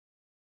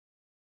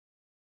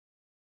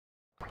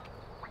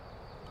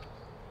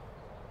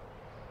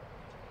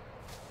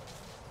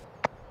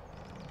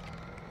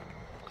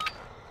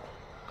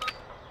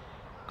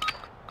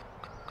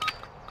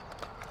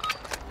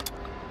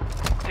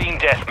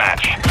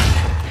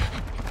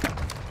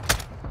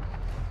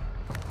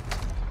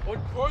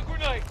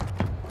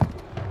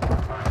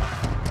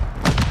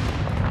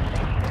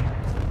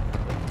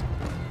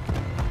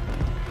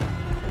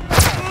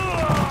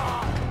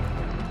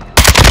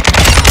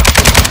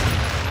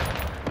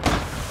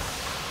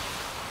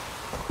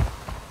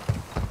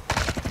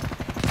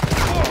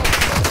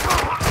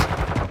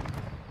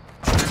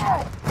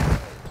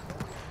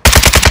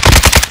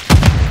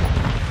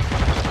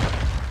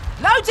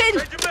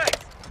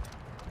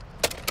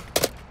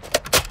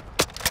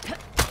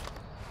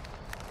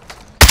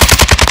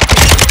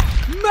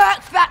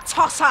Murk that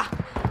tosser!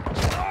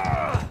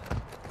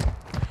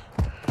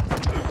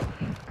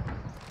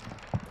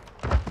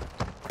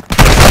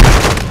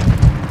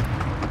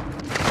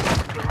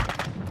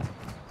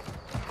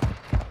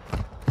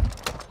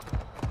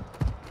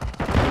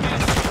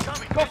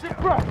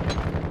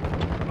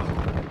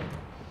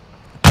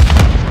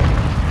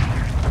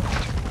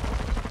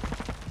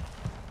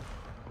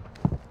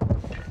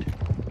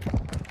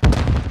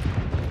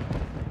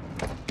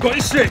 Got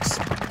your six!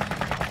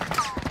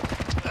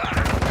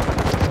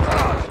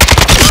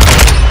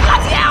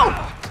 Bloody hell!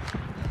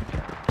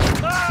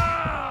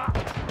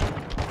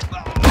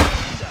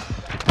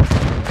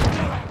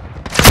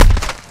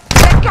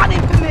 They're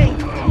gunning for me!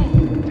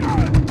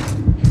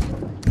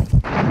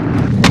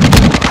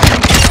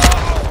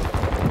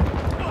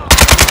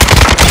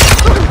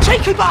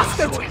 Cheeky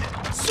bastard!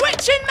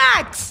 Switching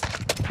mags!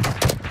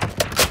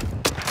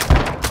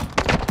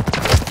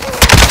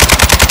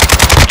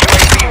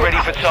 UAV ready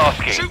for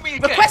tasking. Shoot me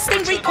again!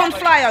 Requesting recon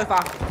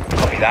flyover.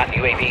 Copy that.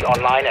 UAV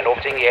online and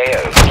orbiting the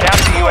AO.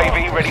 Counter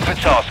UAV ready for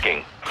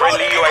tasking.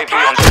 Friendly UAV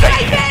on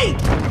station.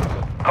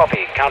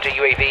 Copy. Counter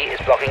UAV is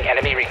blocking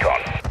enemy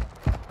recon.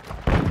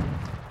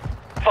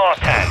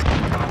 Fast hand.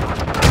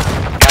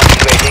 Counter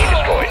UAV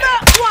destroyed.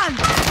 Murk one!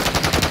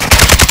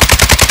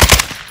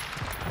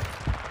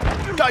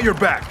 Got your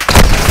back!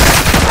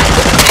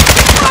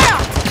 Fire!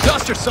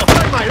 Dust yourself,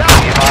 dynamite out!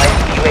 Be advised,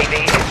 UAV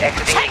is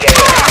exiting the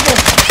AO.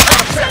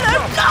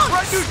 Absolute nonce!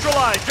 Right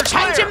neutralized, you're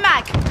Changing clear!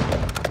 mag!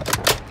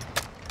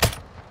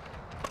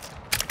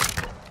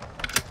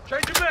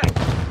 Change your mag!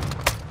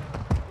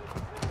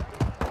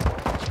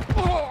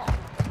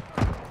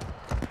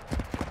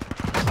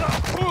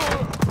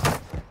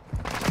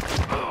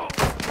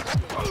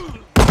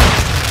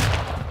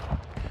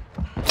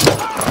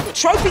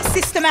 Trophy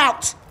system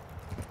out!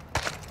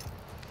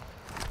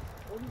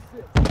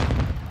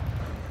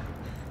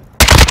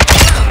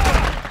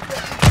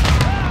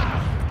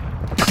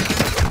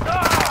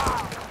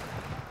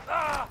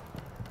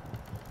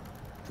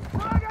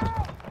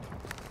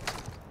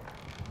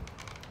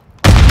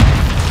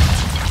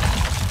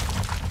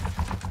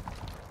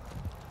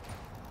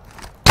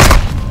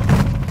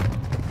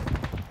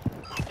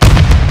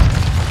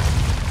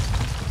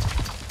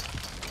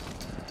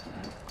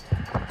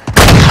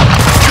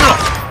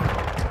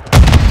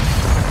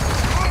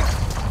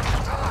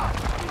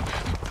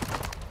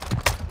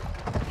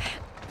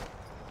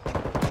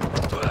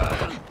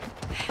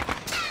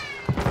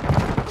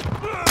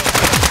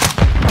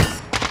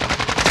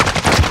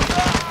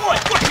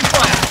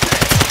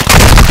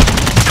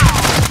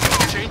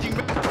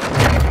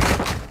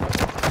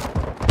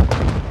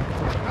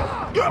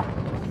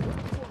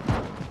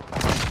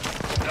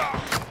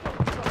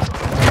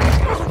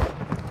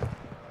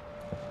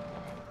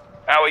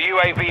 Our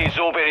UAV is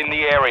orbiting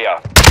the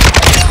area.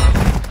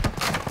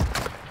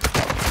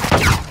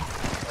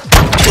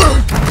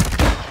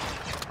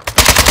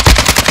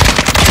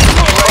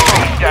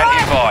 UAV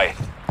standing by.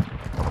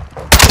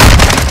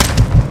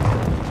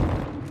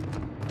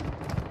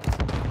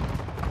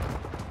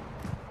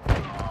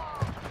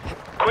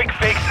 Quick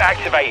fix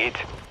activated.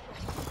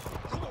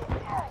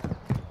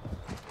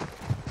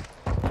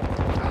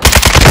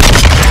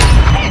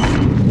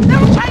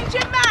 They're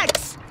changing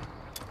mags!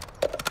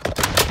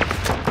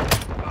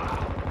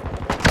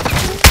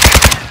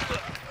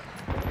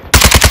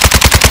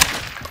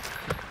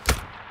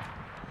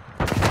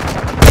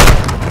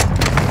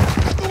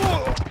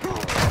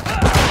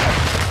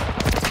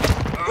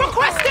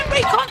 Requesting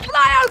recon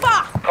flyover!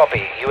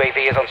 Copy. UAV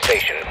is on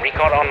station.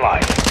 Recon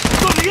online.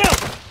 Bloody hell!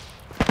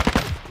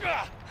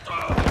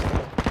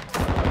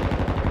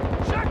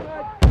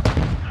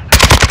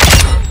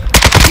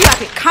 You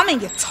have it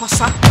coming, you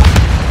tosser!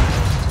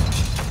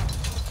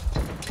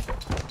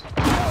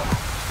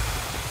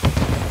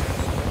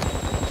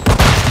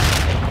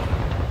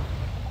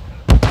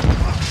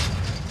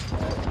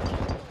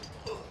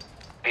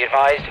 Be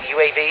advised,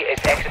 UAV is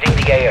exiting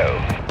the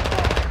AO.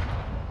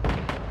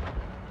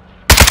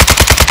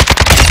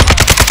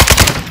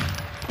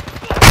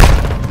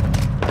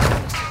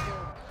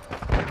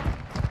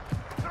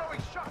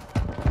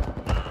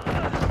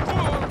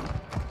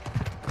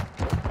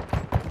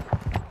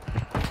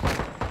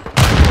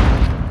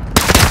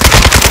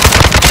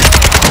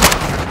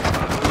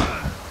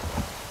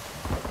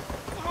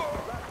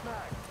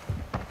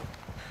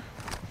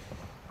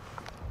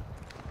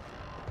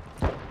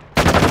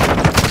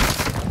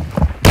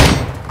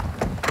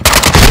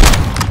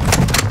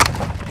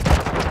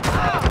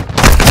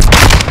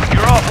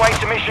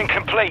 Mission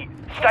complete.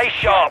 Stay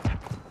sharp.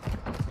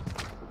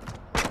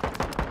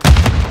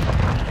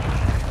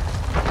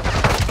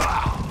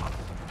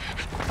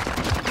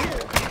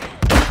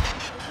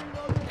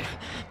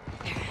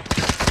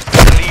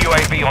 Friendly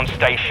UAV on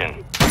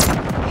station.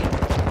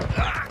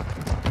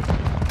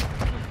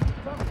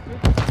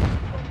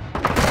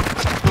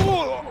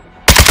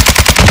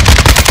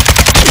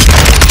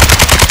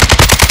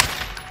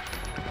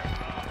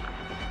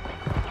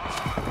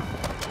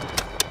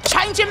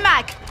 Changing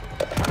mag!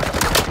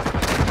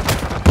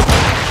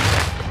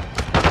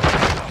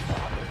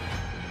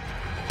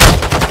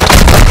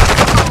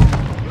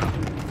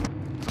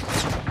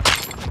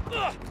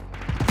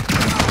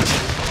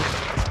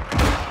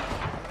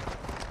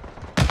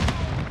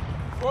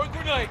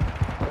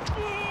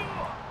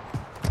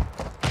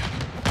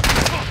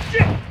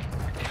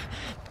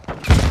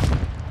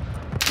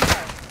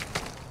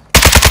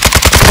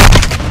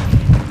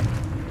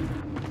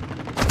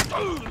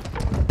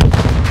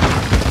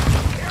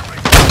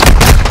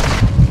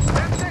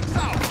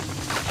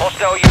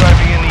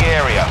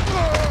 area.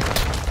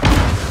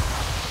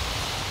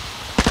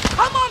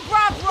 Come on,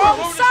 bruv,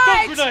 wrong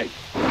side!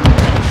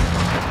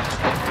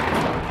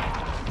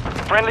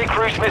 Friendly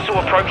cruise missile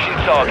approaching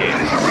target.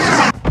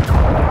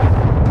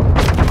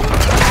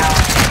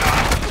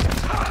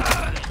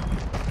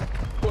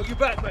 Got you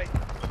back, mate.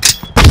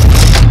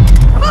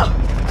 Oh,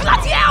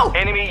 bloody hell!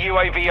 Enemy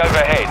UAV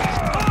overhead.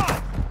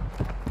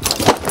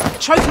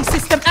 Trophy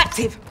system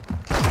active.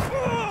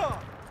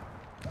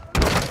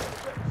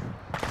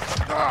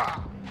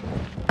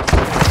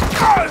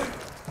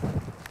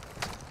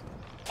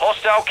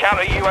 Hostile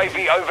counter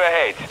UAV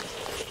overhead.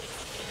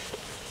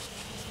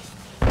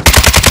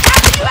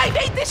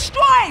 UAV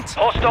destroyed!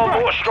 Hostile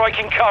mortar strike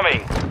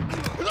incoming.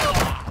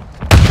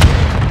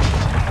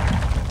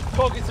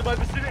 Targets in my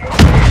vicinity.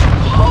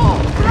 Oh,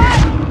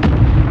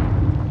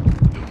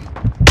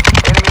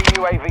 Enemy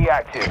UAV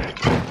active.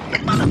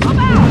 blood! Come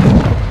out!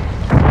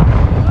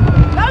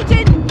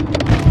 Loading!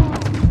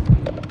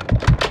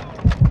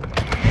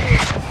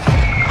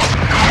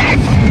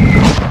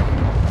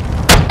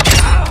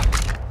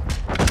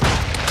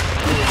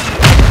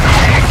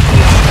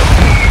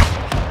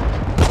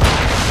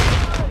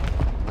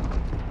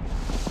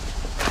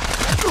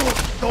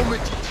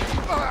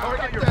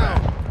 Target down.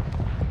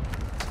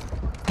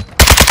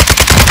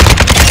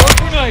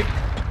 Grenade.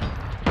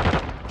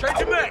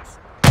 Changing mags.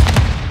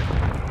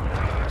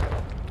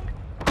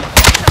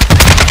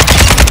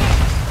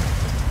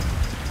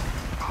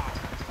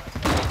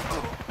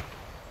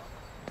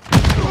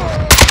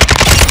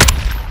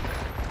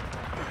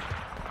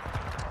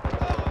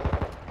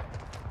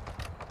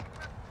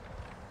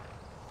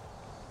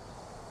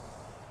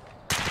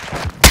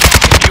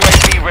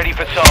 UAV ready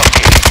for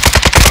tasking.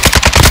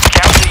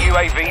 Counter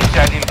UAV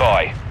standing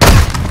by.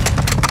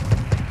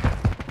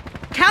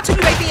 Counter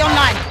UAV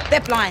online.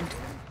 They're blind.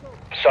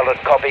 Solid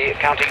copy.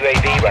 Counter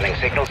UAV running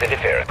signals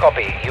interference.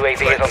 Copy.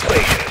 UAV is on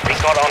station.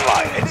 Recon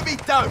online. Enemy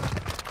down.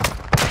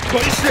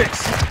 Got your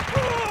six.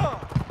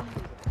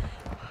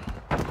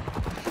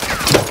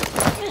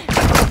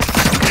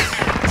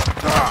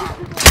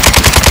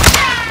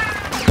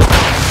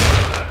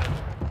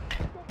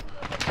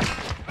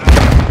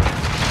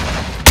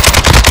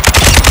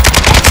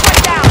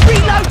 Right down.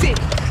 Reloading.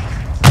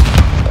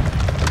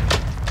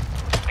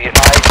 Be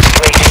advised,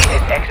 UAV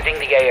is exiting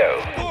the AO.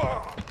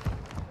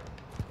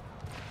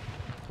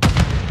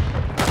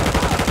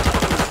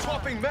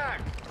 Swapping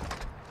mag.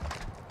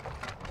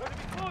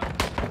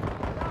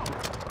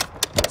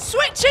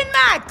 Switching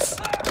mags.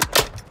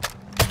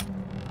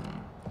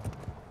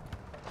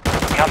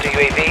 Counter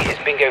UAV is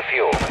bingo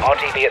fuel.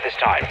 RTB at this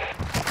time.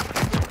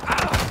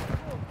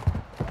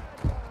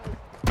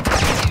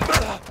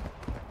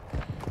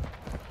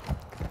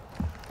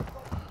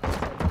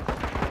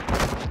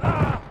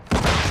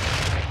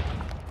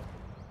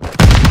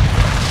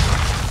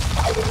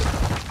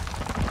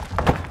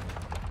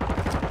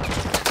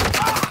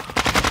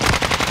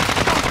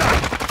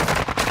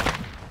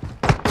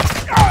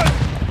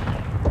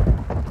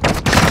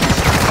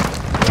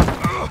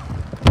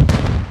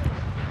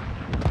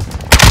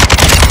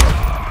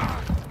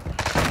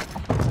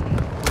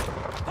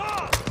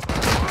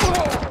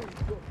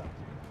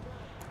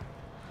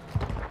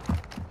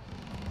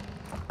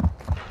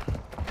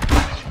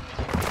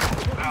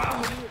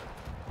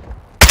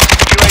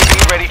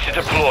 UAV ready to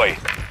deploy.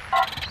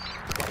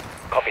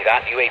 Copy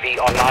that. UAV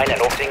online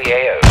and orbiting the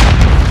AO.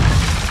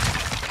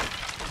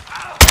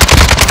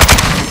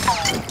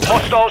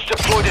 Hostiles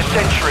deployed a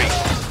sentry.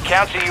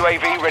 Counter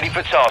UAV ready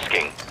for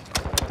tasking.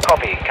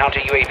 Copy. Counter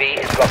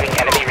UAV is blocking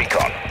enemy